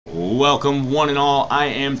Welcome one and all, I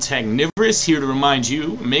am Technivorous, here to remind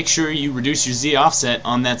you, make sure you reduce your Z offset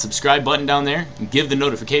on that subscribe button down there and give the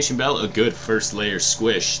notification bell a good first layer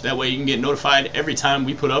squish. That way you can get notified every time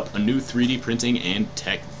we put up a new 3D printing and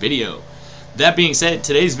tech video. That being said,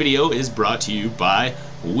 today's video is brought to you by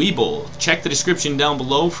WEBULL. Check the description down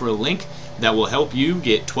below for a link that will help you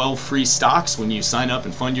get 12 free stocks when you sign up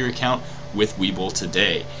and fund your account with WEBULL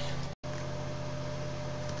Today.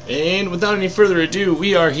 And without any further ado,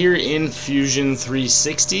 we are here in Fusion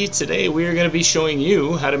 360. Today we are going to be showing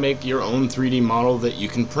you how to make your own 3D model that you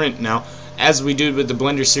can print. Now, as we did with the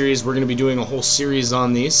Blender series, we're going to be doing a whole series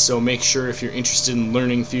on these, so make sure if you're interested in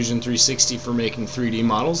learning Fusion 360 for making 3D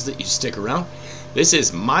models that you stick around. This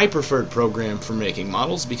is my preferred program for making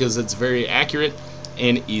models because it's very accurate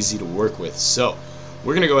and easy to work with. So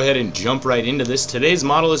we're going to go ahead and jump right into this. Today's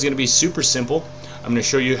model is going to be super simple. I'm going to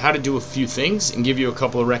show you how to do a few things and give you a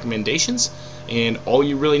couple of recommendations, and all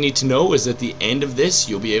you really need to know is at the end of this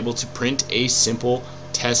you'll be able to print a simple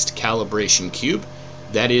test calibration cube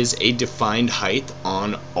that is a defined height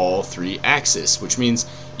on all three axes, which means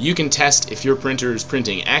you can test if your printer is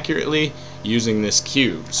printing accurately using this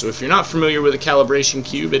cube. So if you're not familiar with a calibration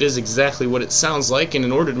cube, it is exactly what it sounds like, and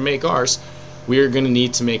in order to make ours we are going to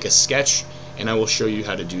need to make a sketch, and I will show you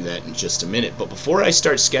how to do that in just a minute. But before I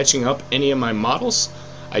start sketching up any of my models,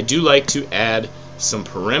 I do like to add some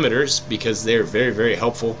parameters because they're very, very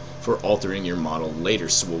helpful for altering your model later.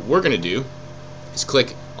 So what we're going to do is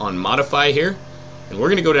click on Modify here, and we're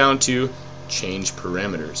going to go down to Change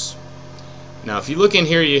Parameters. Now if you look in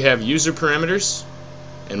here, you have user parameters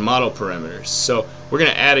and model parameters. So we're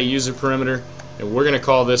going to add a user parameter, and we're going to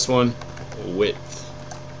call this one width.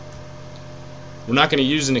 We're not going to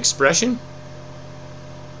use an expression,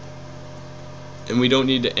 and we don't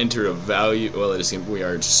need to enter a value. Well, we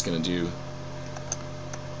are just going to do,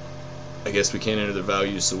 I guess we can't enter the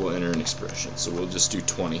value, so we'll enter an expression. So we'll just do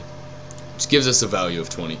 20, which gives us a value of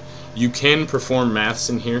 20. You can perform maths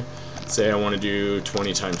in here. Say I want to do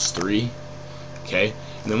 20 times 3. Okay,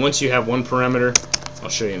 and then once you have one parameter, I'll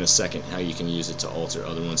show you in a second how you can use it to alter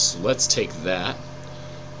other ones. So let's take that,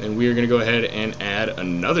 and we are going to go ahead and add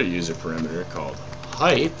another user parameter called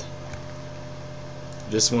height.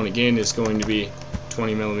 This one again is going to be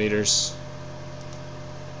 20 millimeters.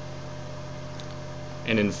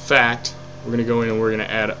 And in fact, we're going to go in and we're going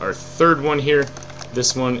to add our third one here.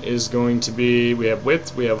 This one is going to be, we have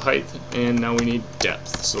width, we have height, and now we need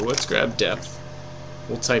depth. So let's grab depth.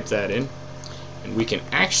 We'll type that in, and we can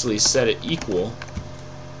actually set it equal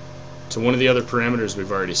to one of the other parameters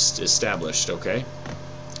we've already established. Okay,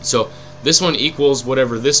 so this one equals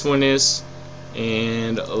whatever this one is,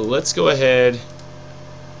 and let's go ahead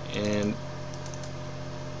and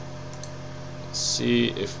see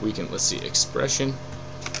if we can, let's see, expression,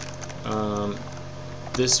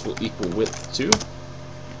 this will equal width too.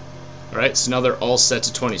 Alright, so now they're all set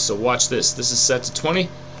to 20. So watch this, this is set to 20.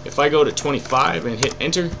 If I go to 25 and hit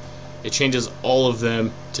enter, it changes all of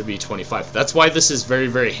them to be 25. That's why this is very,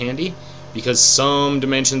 very handy, because some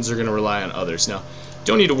dimensions are going to rely on others. Now,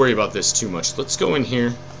 don't need to worry about this too much. Let's go in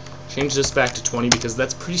here, change this back to 20, because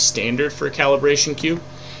that's pretty standard for a calibration cube.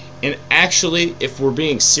 And actually, if we're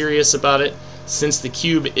being serious about it, since the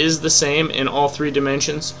cube is the same in all three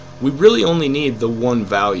dimensions, we really only need the one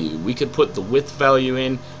value. We could put the width value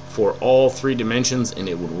in for all three dimensions and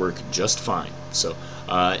it would work just fine. So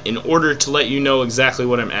in order to let you know exactly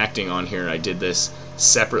what I'm acting on here, I did this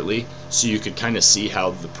separately so you could kind of see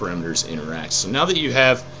how the parameters interact. So now that you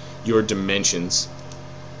have your dimensions,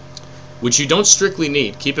 which you don't strictly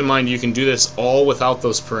need, keep in mind you can do this all without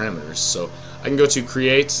those parameters. So I can go to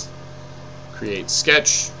create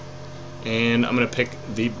sketch, and I'm going to pick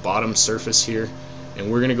the bottom surface here,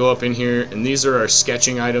 and we're going to go up in here, and these are our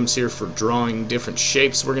sketching items here for drawing different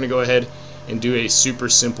shapes. We're going to go ahead and do a super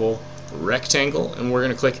simple rectangle, and we're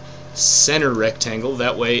going to click center rectangle.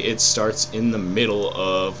 That way it starts in the middle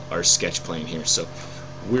of our sketch plane here. So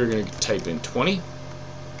we're going to type in 20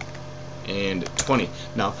 and 20.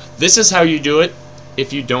 Now this is how you do it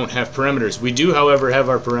if you don't have parameters. We do, however, have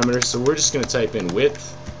our parameters, so we're just going to type in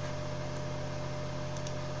width,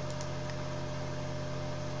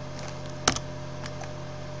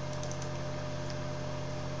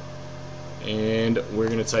 and we're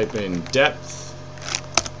going to type in depth,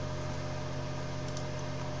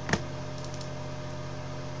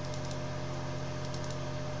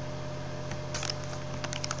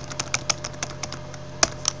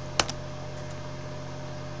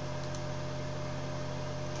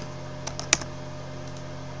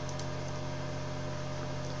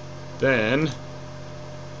 then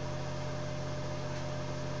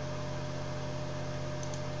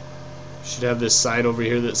should have this side over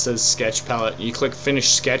here that says sketch palette. You click finish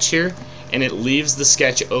sketch here and it leaves the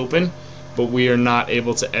sketch open, but we are not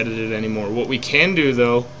able to edit it anymore. What we can do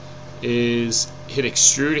though is hit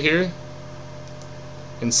extrude here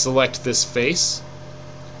and select this face,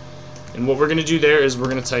 and what we're going to do there is we're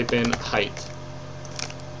going to type in height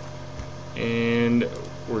and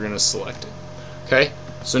we're going to select it. Okay,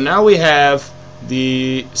 so now we have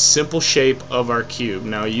the simple shape of our cube.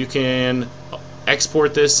 Now you can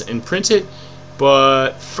export this and print it,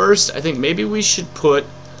 but first I think maybe we should put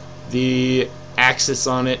the axis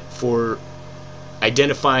on it for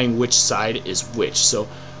identifying which side is which. So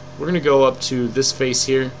we're going to go up to this face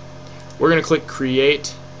here, we're going to click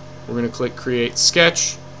create, we're going to click create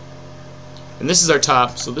sketch, and this is our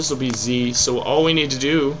top, so this will be Z. So all we need to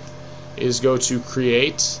do is go to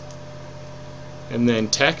create and then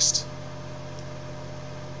text.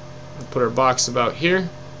 We'll put our box about here,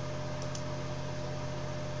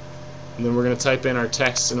 and then we're going to type in our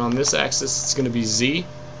text, and on this axis it's going to be Z.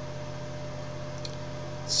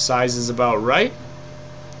 Size is about right.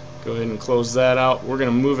 Go ahead and close that out. We're going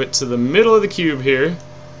to move it to the middle of the cube here,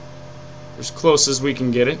 as close as we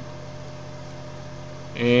can get it.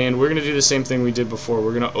 And we're going to do the same thing we did before.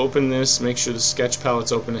 We're going to open this, make sure the sketch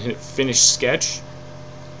palette's open, and hit finish sketch.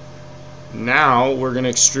 Now we're going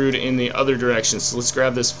to extrude in the other direction. So let's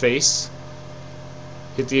grab this face,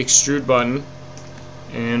 hit the extrude button,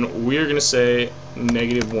 and we're going to say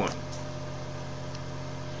 -1.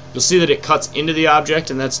 You'll see that it cuts into the object,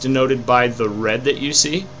 and that's denoted by the red that you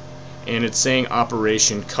see, and it's saying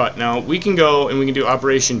operation cut. Now we can go and we can do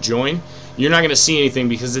operation join. You're not going to see anything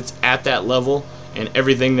because it's at that level, and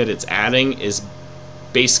everything that it's adding is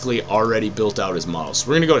basically already built out as models. So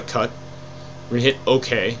we're going to go to cut, we're going to hit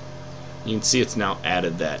OK. You can see it's now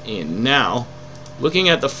added that in. Now, looking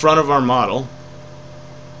at the front of our model,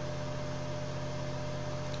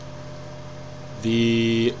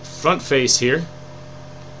 the front face here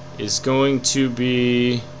is going to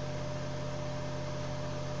be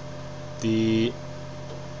the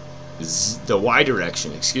Y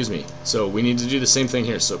direction, excuse me. So we need to do the same thing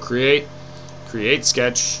here. So create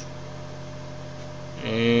sketch,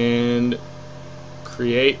 and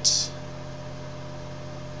create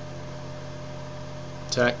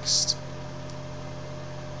text.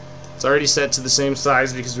 It's already set to the same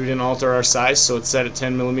size because we didn't alter our size, so it's set at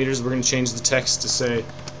 10 millimeters. We're going to change the text to say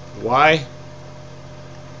Y.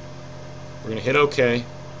 We're going to hit OK,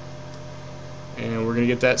 and we're going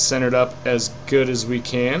to get that centered up as good as we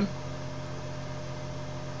can.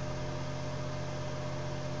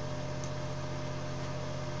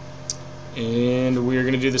 And we're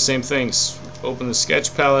going to do the same things. Open the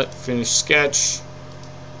sketch palette, finish sketch.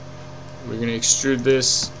 We're going to extrude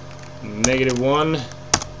this -1.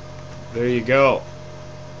 There you go.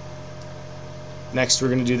 Next we're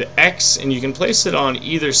going to do the X, and you can place it on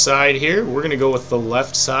either side here. We're going to go with the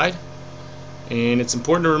left side. And it's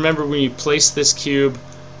important to remember when you place this cube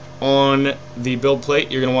on the build plate,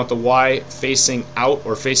 you're going to want the Y facing out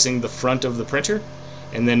or facing the front of the printer,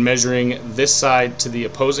 and then measuring this side to the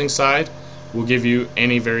opposing side will give you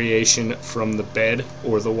any variation from the bed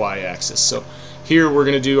or the Y axis. So here we're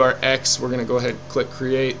going to do our X. We're going to go ahead and click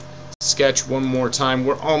create sketch one more time.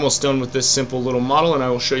 We're almost done with this simple little model, and I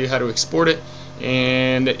will show you how to export it.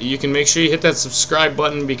 And you can make sure you hit that subscribe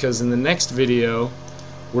button, because in the next video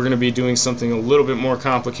we're going to be doing something a little bit more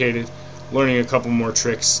complicated, learning a couple more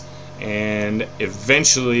tricks, and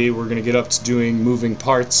eventually we're going to get up to doing moving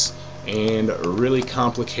parts and really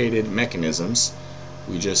complicated mechanisms.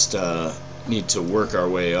 We just need to work our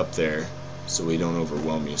way up there so we don't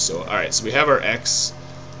overwhelm you. So alright, so we have our X,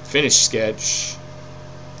 finish sketch,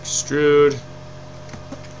 extrude,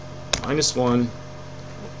 -1,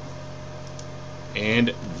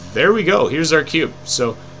 and there we go. Here's our cube.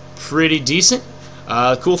 So pretty decent.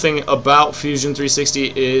 The cool thing about Fusion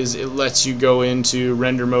 360 is it lets you go into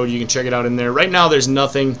render mode. You can check it out in there. Right now there's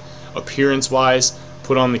nothing appearance wise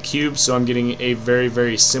put on the cube, so I'm getting a very,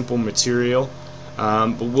 very simple material.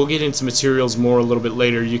 But we'll get into materials more a little bit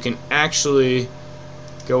later. You can actually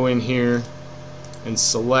go in here and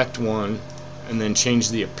select one and then change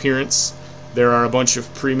the appearance. There are a bunch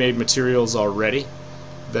of pre-made materials already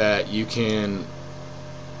that you can...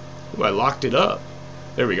 Ooh, I locked it up.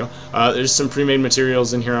 There we go. There's some pre-made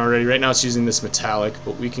materials in here already. Right now it's using this metallic,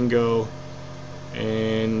 but we can go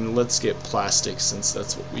and let's get plastic, since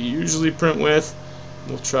that's what we usually print with.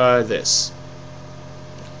 We'll try this.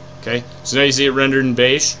 Okay, so now you see it rendered in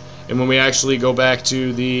beige, and when we actually go back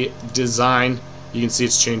to the design, you can see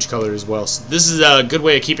it's changed color as well. So this is a good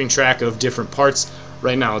way of keeping track of different parts.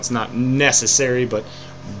 Right now it's not necessary, but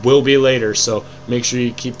will be later, so make sure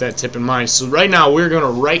you keep that tip in mind. So right now we're going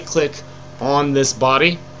to right click on this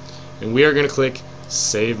body, and we are going to click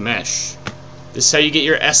Save Mesh. This is how you get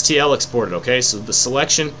your STL exported, okay? So the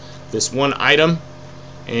selection, this one item,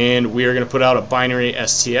 and we are going to put out a binary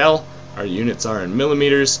STL. Our units are in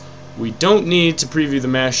millimeters. We don't need to preview the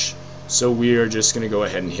mesh, so we are just going to go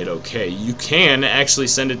ahead and hit OK. You can actually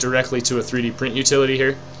send it directly to a 3D print utility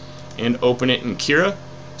here and open it in Kira.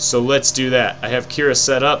 So let's do that. I have Kira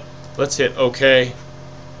set up. Let's hit OK.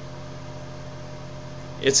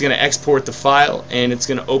 It's going to export the file, and it's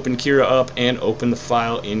going to open Kira up and open the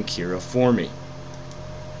file in Kira for me.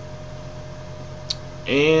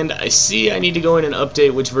 And I see I need to go in and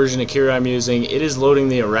update which version of Kira I'm using. It is loading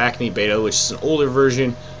the Arachne beta, which is an older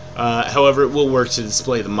version. However, it will work to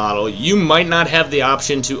display the model. You might not have the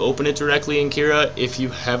option to open it directly in Kira if you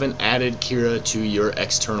haven't added Kira to your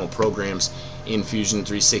external programs in Fusion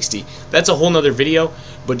 360. That's a whole nother video,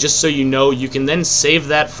 but just so you know, you can then save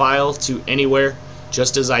that file to anywhere,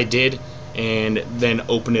 just as I did, and then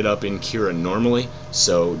open it up in Kira normally.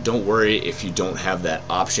 So don't worry if you don't have that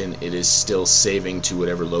option. It is still saving to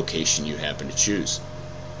whatever location you happen to choose.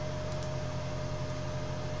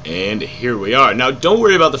 And here we are. Now don't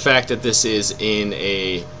worry about the fact that this is in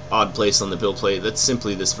a odd place on the build plate. That's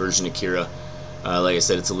simply this version of Kira. Like I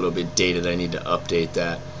said, it's a little bit dated. I need to update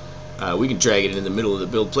that. We can drag it in the middle of the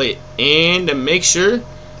build plate and make sure,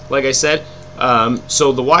 like I said,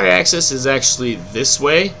 so the y-axis is actually this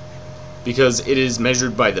way because it is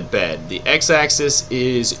measured by the bed. The x-axis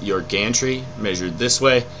is your gantry, measured this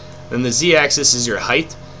way. Then the z-axis is your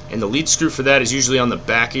height, and the lead screw for that is usually on the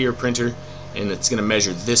back of your printer, and it's going to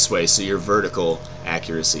measure this way, so your vertical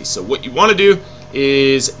accuracy. So what you want to do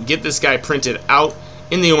is get this guy printed out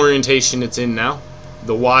in the orientation it's in now.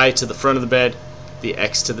 The y to the front of the bed, the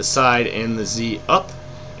x to the side, and the z up.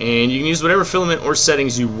 And you can use whatever filament or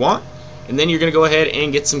settings you want. And then you're going to go ahead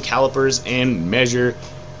and get some calipers and measure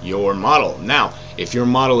your model. Now, if your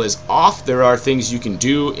model is off, there are things you can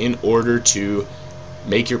do in order to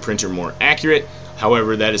make your printer more accurate.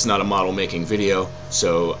 However, that is not a model making video,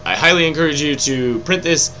 so I highly encourage you to print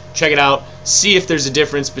this, check it out, see if there's a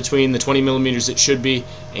difference between the 20 millimeters it should be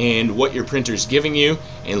and what your printer is giving you,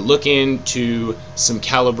 and look into some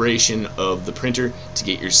calibration of the printer to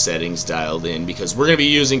get your settings dialed in, because we're going to be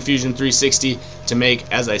using Fusion 360 to make,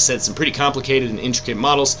 as I said, some pretty complicated and intricate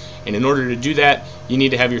models, and in order to do that, you need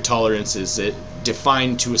to have your tolerances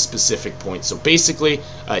defined to a specific point. So basically,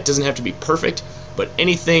 it doesn't have to be perfect, but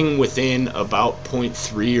anything within about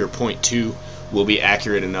 0.3 or 0.2 will be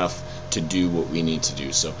accurate enough to do what we need to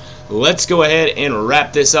do. So let's go ahead and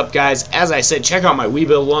wrap this up, guys. As I said, check out my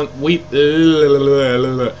WEBULL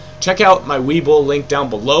link down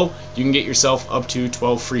below. You can get yourself up to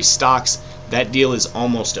 12 free stocks. That deal is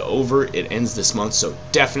almost over. It ends this month, so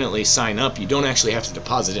definitely sign up. You don't actually have to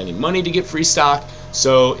deposit any money to get free stock,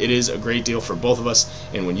 so it is a great deal for both of us.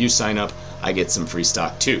 And when you sign up, I get some free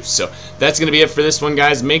stock too. So that's going to be it for this one,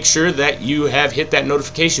 guys. Make sure that you have hit that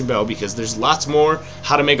notification bell, because there's lots more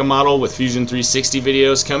how to make a model with Fusion 360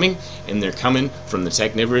 videos coming, and they're coming from the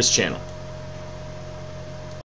Technivorous channel.